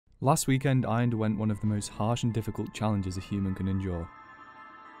Last weekend I underwent one of the most harsh and difficult challenges a human can endure.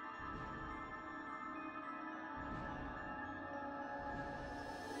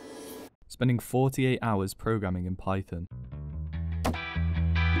 Spending 48 hours programming in Python.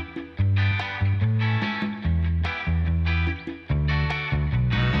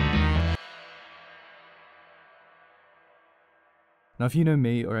 Now if you know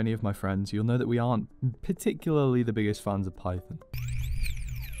me or any of my friends, you'll know that we aren't particularly the biggest fans of Python.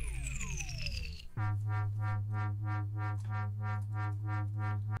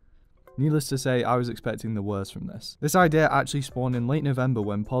 Needless to say, I was expecting the worst from this. This idea actually spawned in late November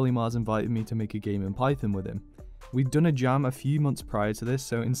when Polymars invited me to make a game in Python with him. We'd done a jam a few months prior to this,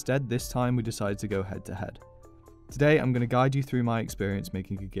 so instead this time we decided to go head to head. Today I'm going to guide you through my experience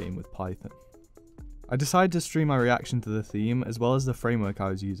making a game with Python. I decided to stream my reaction to the theme as well as the framework I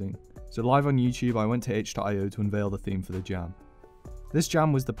was using, so live on YouTube I went to itch.io to unveil the theme for the jam. This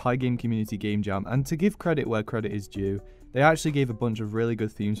jam was the Pygame community game jam, and to give credit where credit is due, they actually gave a bunch of really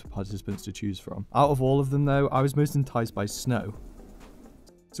good themes for participants to choose from. Out of all of them though, I was most enticed by snow.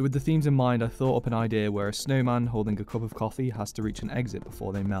 So with the themes in mind, I thought up an idea where a snowman holding a cup of coffee has to reach an exit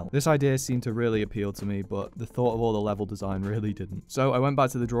before they melt. This idea seemed to really appeal to me, but the thought of all the level design really didn't. So I went back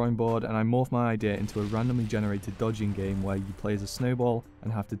to the drawing board and I morphed my idea into a randomly generated dodging game where you play as a snowball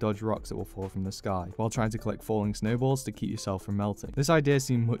and have to dodge rocks that will fall from the sky, while trying to collect falling snowballs to keep yourself from melting. This idea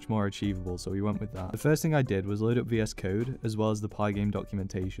seemed much more achievable, so we went with that. The first thing I did was load up VS Code, as well as the Pygame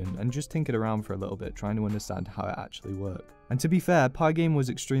documentation, and just tinkered around for a little bit, trying to understand how it actually worked. And to be fair, Pygame was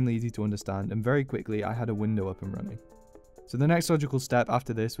extremely easy to understand, and very quickly I had a window up and running. So the next logical step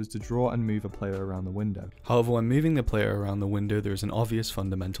after this was to draw and move a player around the window. However, when moving the player around the window, there is an obvious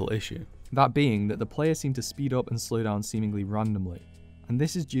fundamental issue. That being that the player seemed to speed up and slow down seemingly randomly. And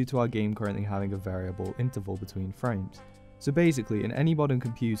this is due to our game currently having a variable interval between frames. So basically, in any modern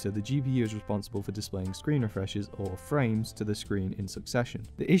computer, the GPU is responsible for displaying screen refreshes, or frames, to the screen in succession.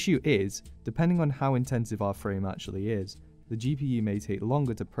 The issue is, depending on how intensive our frame actually is, the GPU may take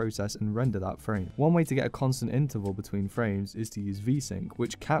longer to process and render that frame. One way to get a constant interval between frames is to use VSync,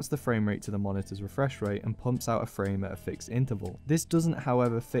 which caps the frame rate to the monitor's refresh rate and pumps out a frame at a fixed interval. This doesn't,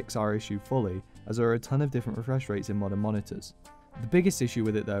 however, fix our issue fully, as there are a ton of different refresh rates in modern monitors. The biggest issue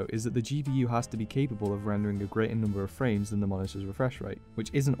with it though is that the GPU has to be capable of rendering a greater number of frames than the monitor's refresh rate, which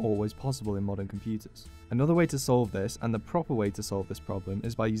isn't always possible in modern computers. Another way to solve this, and the proper way to solve this problem,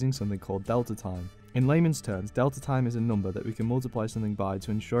 is by using something called delta time. In layman's terms, delta time is a number that we can multiply something by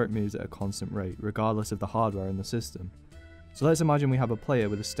to ensure it moves at a constant rate, regardless of the hardware in the system. So let's imagine we have a player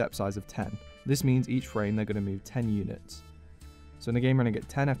with a step size of 10. This means each frame they're going to move 10 units. So in a game running at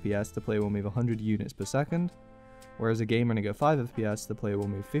 10 FPS, the player will move 100 units per second, whereas a game running at 5 FPS, the player will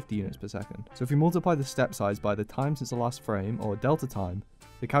move 50 units per second. So if we multiply the step size by the time since the last frame, or delta time,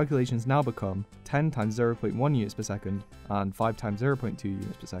 the calculations now become 10 times 0.1 units per second and 5 times 0.2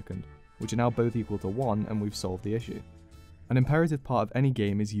 units per second, which are now both equal to 1, and we've solved the issue. An imperative part of any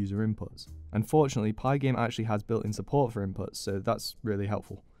game is user inputs. Unfortunately, Pygame actually has built-in support for inputs, so that's really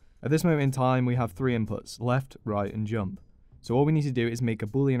helpful. At this moment in time, we have 3 inputs: left, right, and jump. So all we need to do is make a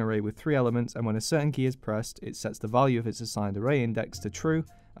boolean array with 3 elements, and when a certain key is pressed, it sets the value of its assigned array index to true,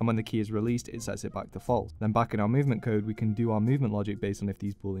 and when the key is released, it sets it back to false. Then back in our movement code, we can do our movement logic based on if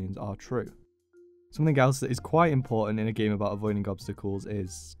these booleans are true. Something else that is quite important in a game about avoiding obstacles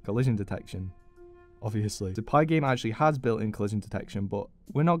is collision detection, obviously. So Pygame actually has built-in collision detection, but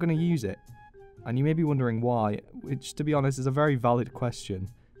we're not going to use it. And you may be wondering why, which to be honest is a very valid question.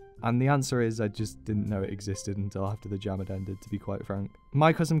 And the answer is I just didn't know it existed until after the jam had ended, to be quite frank.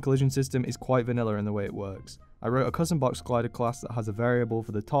 My custom collision system is quite vanilla in the way it works. I wrote a custom box glider class that has a variable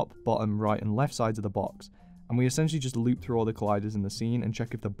for the top, bottom, right and left sides of the box, and we essentially just loop through all the colliders in the scene and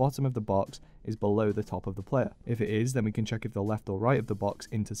check if the bottom of the box is below the top of the player. If it is, then we can check if the left or right of the box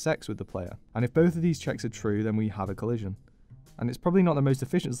intersects with the player. And if both of these checks are true, then we have a collision. And it's probably not the most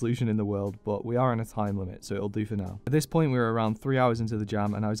efficient solution in the world, but we are on a time limit, so it'll do for now. At this point we were around 3 hours into the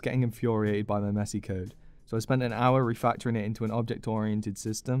jam and I was getting infuriated by my messy code. So I spent an hour refactoring it into an object-oriented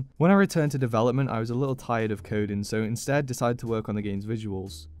system. When I returned to development, I was a little tired of coding, so instead decided to work on the game's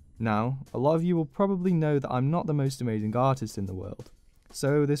visuals. Now, a lot of you will probably know that I'm not the most amazing artist in the world,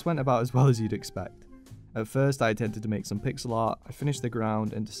 so this went about as well as you'd expect. At first I attempted to make some pixel art, I finished the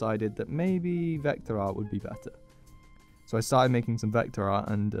ground and decided that maybe vector art would be better. So I started making some vector art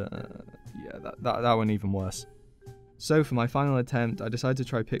and yeah, that went even worse. So for my final attempt, I decided to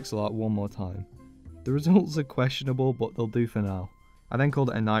try pixel art one more time. The results are questionable, but they'll do for now. I then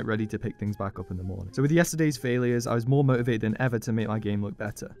called it a night, ready to pick things back up in the morning. So with yesterday's failures, I was more motivated than ever to make my game look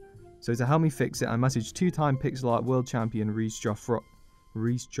better. So to help me fix it, I messaged 2-time pixel art world champion Reece Geofroy.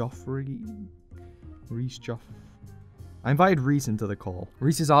 Reece Geofroy. I invited Reece into the call.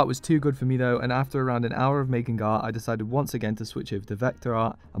 Reece's art was too good for me though, and after around an hour of making art, I decided once again to switch over to vector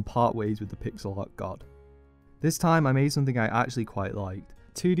art and part ways with the pixel art god. This time I made something I actually quite liked.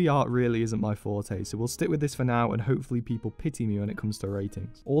 2D art really isn't my forte, so we'll stick with this for now and hopefully people pity me when it comes to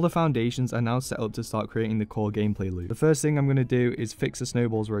ratings. All the foundations are now set up to start creating the core gameplay loop. The first thing I'm going to do is fix the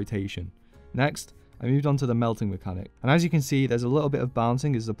snowball's rotation. Next, I moved on to the melting mechanic, and as you can see there's a little bit of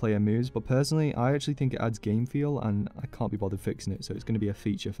bouncing as the player moves, but personally I actually think it adds game feel and I can't be bothered fixing it, so it's going to be a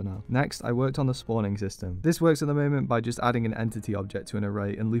feature for now. Next, I worked on the spawning system. This works at the moment by just adding an entity object to an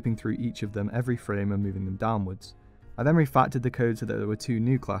array and looping through each of them every frame and moving them downwards. I then refactored the code so that there were two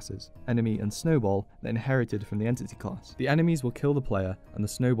new classes, enemy and snowball, that inherited from the entity class. The enemies will kill the player, and the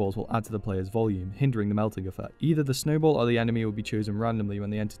snowballs will add to the player's volume, hindering the melting effect. Either the snowball or the enemy will be chosen randomly when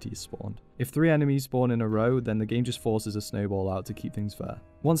the entity is spawned. If 3 enemies spawn in a row, then the game just forces a snowball out to keep things fair.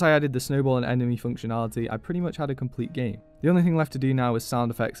 Once I added the snowball and enemy functionality, I pretty much had a complete game. The only thing left to do now is sound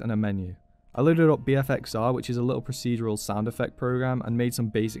effects and a menu. I loaded up BFXR, which is a little procedural sound effect program, and made some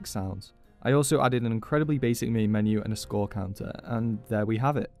basic sounds. I also added an incredibly basic main menu and a score counter, and there we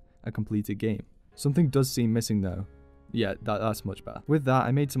have it, a completed game. Something does seem missing though. Yeah, that's much better. With that,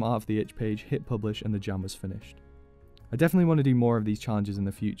 I made some art for the itch page, hit publish, and the jam was finished. I definitely want to do more of these challenges in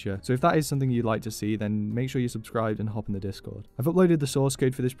the future, so if that is something you'd like to see, then make sure you're subscribed and hop in the Discord. I've uploaded the source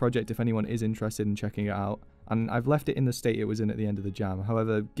code for this project if anyone is interested in checking it out, and I've left it in the state it was in at the end of the jam.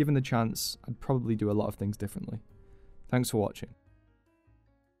 However, given the chance, I'd probably do a lot of things differently. Thanks for watching.